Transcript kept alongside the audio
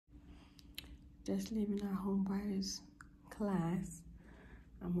Just leaving our homebuyer's class.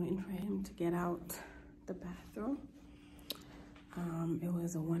 I'm waiting for him to get out the bathroom. It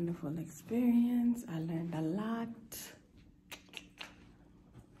was a wonderful experience. I learned a lot.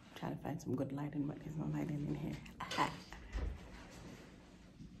 Try to find some good lighting, but there's no lighting in here. Yeah.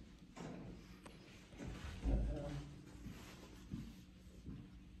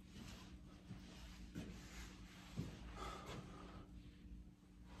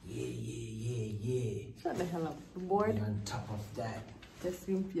 Shut the hell up. Bored? And on top of that, Just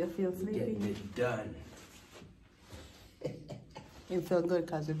you feel sleepy? getting it done. You feel good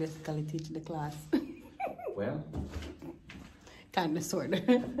because we basically teach the class. Well, Kind of, sort of.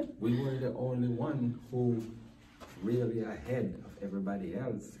 we were the only one who really ahead of everybody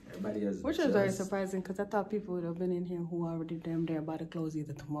else. Everybody else. Which is very surprising because I thought people would have been in here who already damn there about to close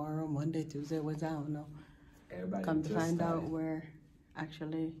either tomorrow, Monday, Tuesday, was I don't know. Everybody Come to just find started. out where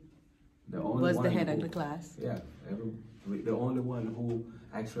actually The only was the one head who, of the class. Yeah, the only one who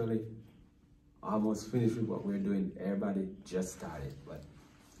actually almost finished with what we're doing. Everybody just started, but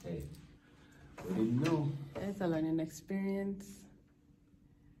hey, we didn't know. It's a learning experience.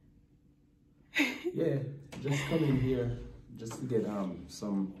 Yeah, just coming here just to get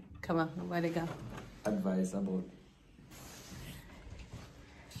some Come on, where'd it go? advice about.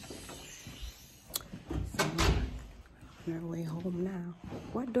 So, on our way home now.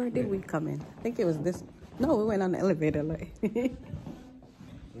 What door did we come in? I think it was this. No, we went on the elevator, like.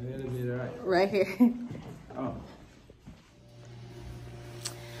 Right here. Oh.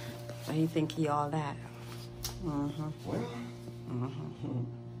 So he think he all that. Mm-hmm. Well,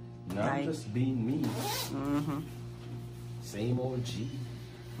 Mm-hmm. not Right. just being me. Mm-hmm. Same old G.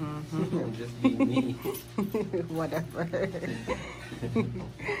 Mm-hmm. Just being me. Whatever.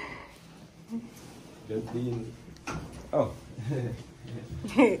 Just being. Oh.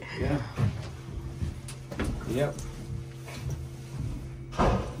 Yeah. Yep.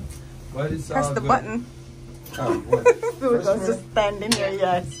 But it's Press all the good. button. Oh, what? We're First going to one? stand in here,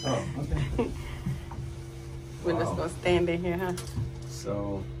 yes. Oh, okay. We're just Wow. going to stand in here, huh?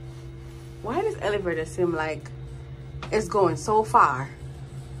 So, Why does elevator seem like it's going so far?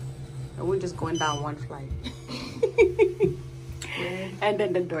 And we're just going down one flight. And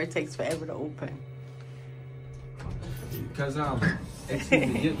then the door takes forever to open. because excuse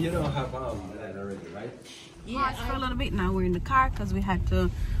me, you don't have that already, right? Yeah, for a little bit now. We're in the car because we had to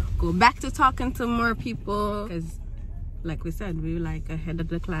go back to talking to more people. Because, like we said, we were like ahead of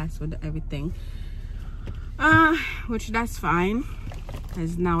the class with everything. Which that's fine.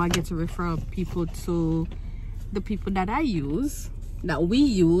 Because now I get to refer people to the people that I use, that we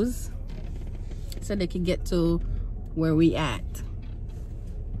use, so they can get to where we at.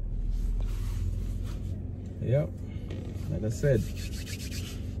 Yep. Like I said,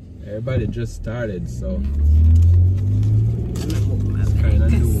 everybody just started, so it's kind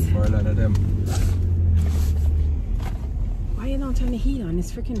of new for a lot of them. Why you don't turn the heat on?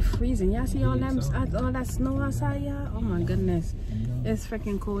 It's freaking freezing. Y'all see all them, all that snow outside, y'all? Oh my goodness. It's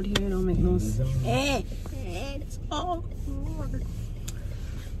freaking cold here. It don't make no sense. It's so cold.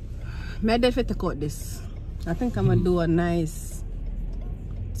 Maybe if I take out this, I think I'm gonna do a nice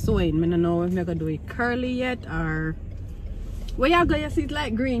sewing. I don't know if I'm gonna do it curly yet or. Where y'all go? You see it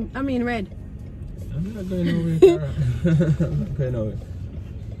like green. I mean red. I'm not going over it. I'm not going over it.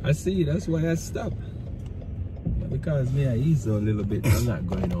 I see, that's why I stopped. But because me I ease a little bit, I'm not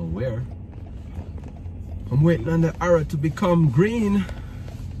going nowhere. I'm waiting on the arrow to become green.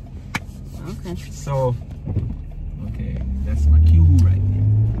 Okay. So, okay, that's my cue right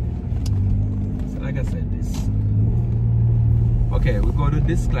there. So like I said, this. Okay, we go to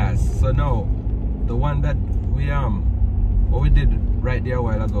this class. So now, the one that we what we did right there a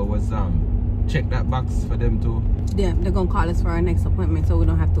while ago was check that box for them to. Yeah, they're gonna call us for our next appointment, so we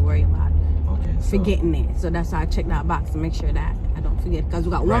don't have to worry about Okay. So, forgetting it. So that's why I check that box to make sure that I don't forget. Because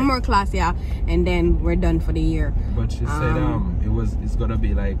we got Right. one more class, yeah, and then we're done for the year. but she said it's gonna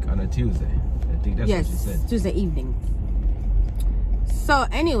be like on a Tuesday. I think that's Yes, what she said. Tuesday evening. So,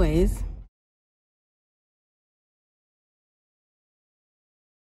 anyways.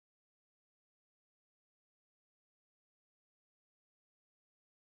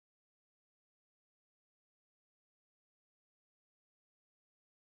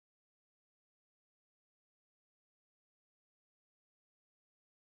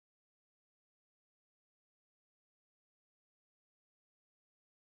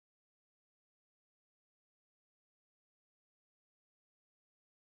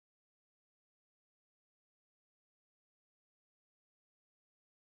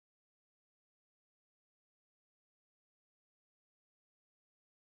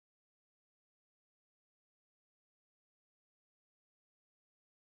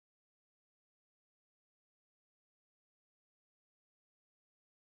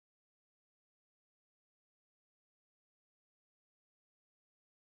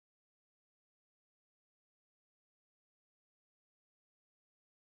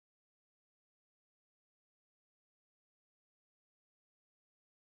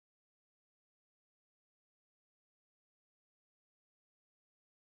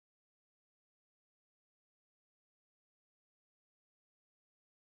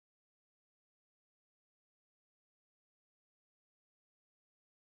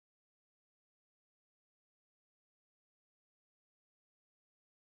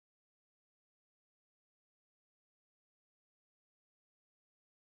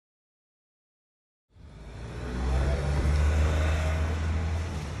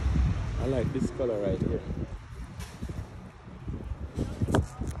 like this color right here.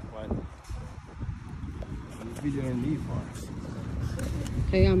 What? This video in me for.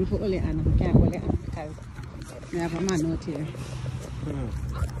 Hey, I'm fully and I can't hold it because we have a man out here.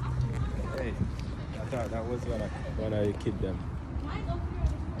 Hey, I thought that was when I kid them.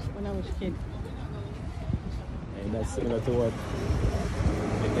 When I was a kid. And that's similar to what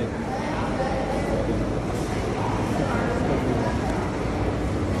they did.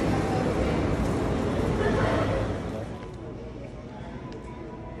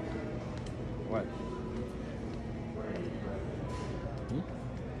 What?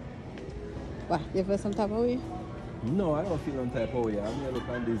 What? You feel some type of way? No, I don't feel no type of way. I'm here looking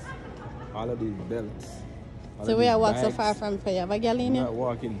at these, all of these belts. So where I walk so far from for you? Have a girl in I'm here? not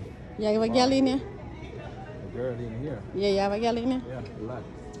walking. Yeah, you have a girl in here? A girl in here. Yeah, you have a girl in here? Yeah, lots.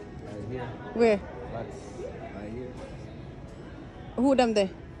 Right here. Where? Lots. Right here. Who them there?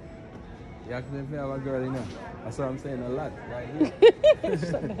 You ask me if you have a girl in here. That's what I'm saying, a lot. Right here.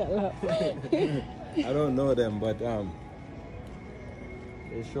 Shut the hell up. I don't know them, but they're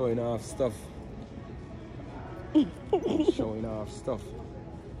showing off stuff. Showing off stuff.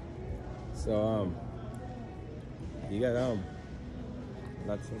 So you got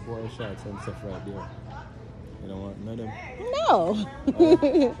lots of boy shots and stuff right there. You don't want none of them? No.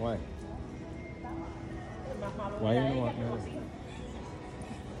 Why? Why you don't want none of them?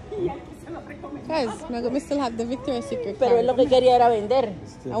 Guys, I still have the Victoria's Secret Pero él lo que card. quería era vender.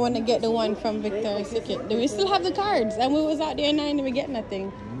 I want to get the one from Victoria's Secret. Do we still have the cards? And we was out there and I didn't even get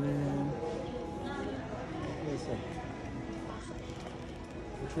nothing. Man. Listen.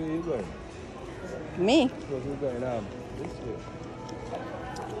 Which way you going? Me? Because we're going this way.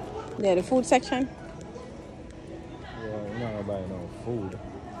 Yeah, the food section. Yeah, you're not gonna buy no food. Not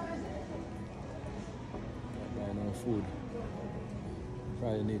buy no food.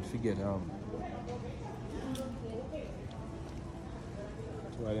 Probably need to get two of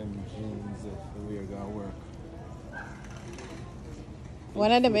them jeans if we're gonna work.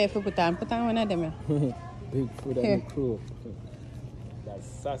 One of them if you put on one of them. Big food Here. and the crew. That's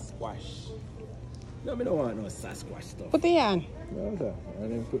Sasquatch. No, I don't want no Sasquatch stuff. Put it on. No, sir. I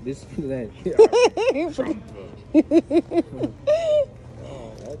didn't put this in there. Trump.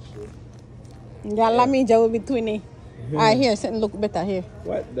 Oh, that's true. Yeah, let me just will be 20. Alright, here, something look better here.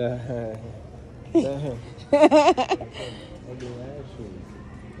 What the heck? I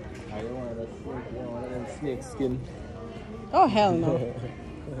don't want that snake skin. Oh hell no.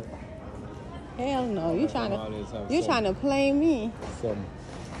 Hell no. You trying to play me. Some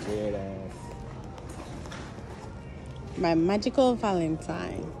weird ass. My magical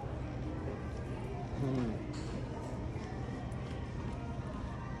Valentine.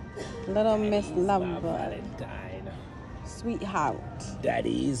 Little Miss Lover. Valentine. Sweetheart.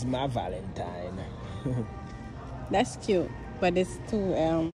 Daddy is my Valentine. That's cute. But it's too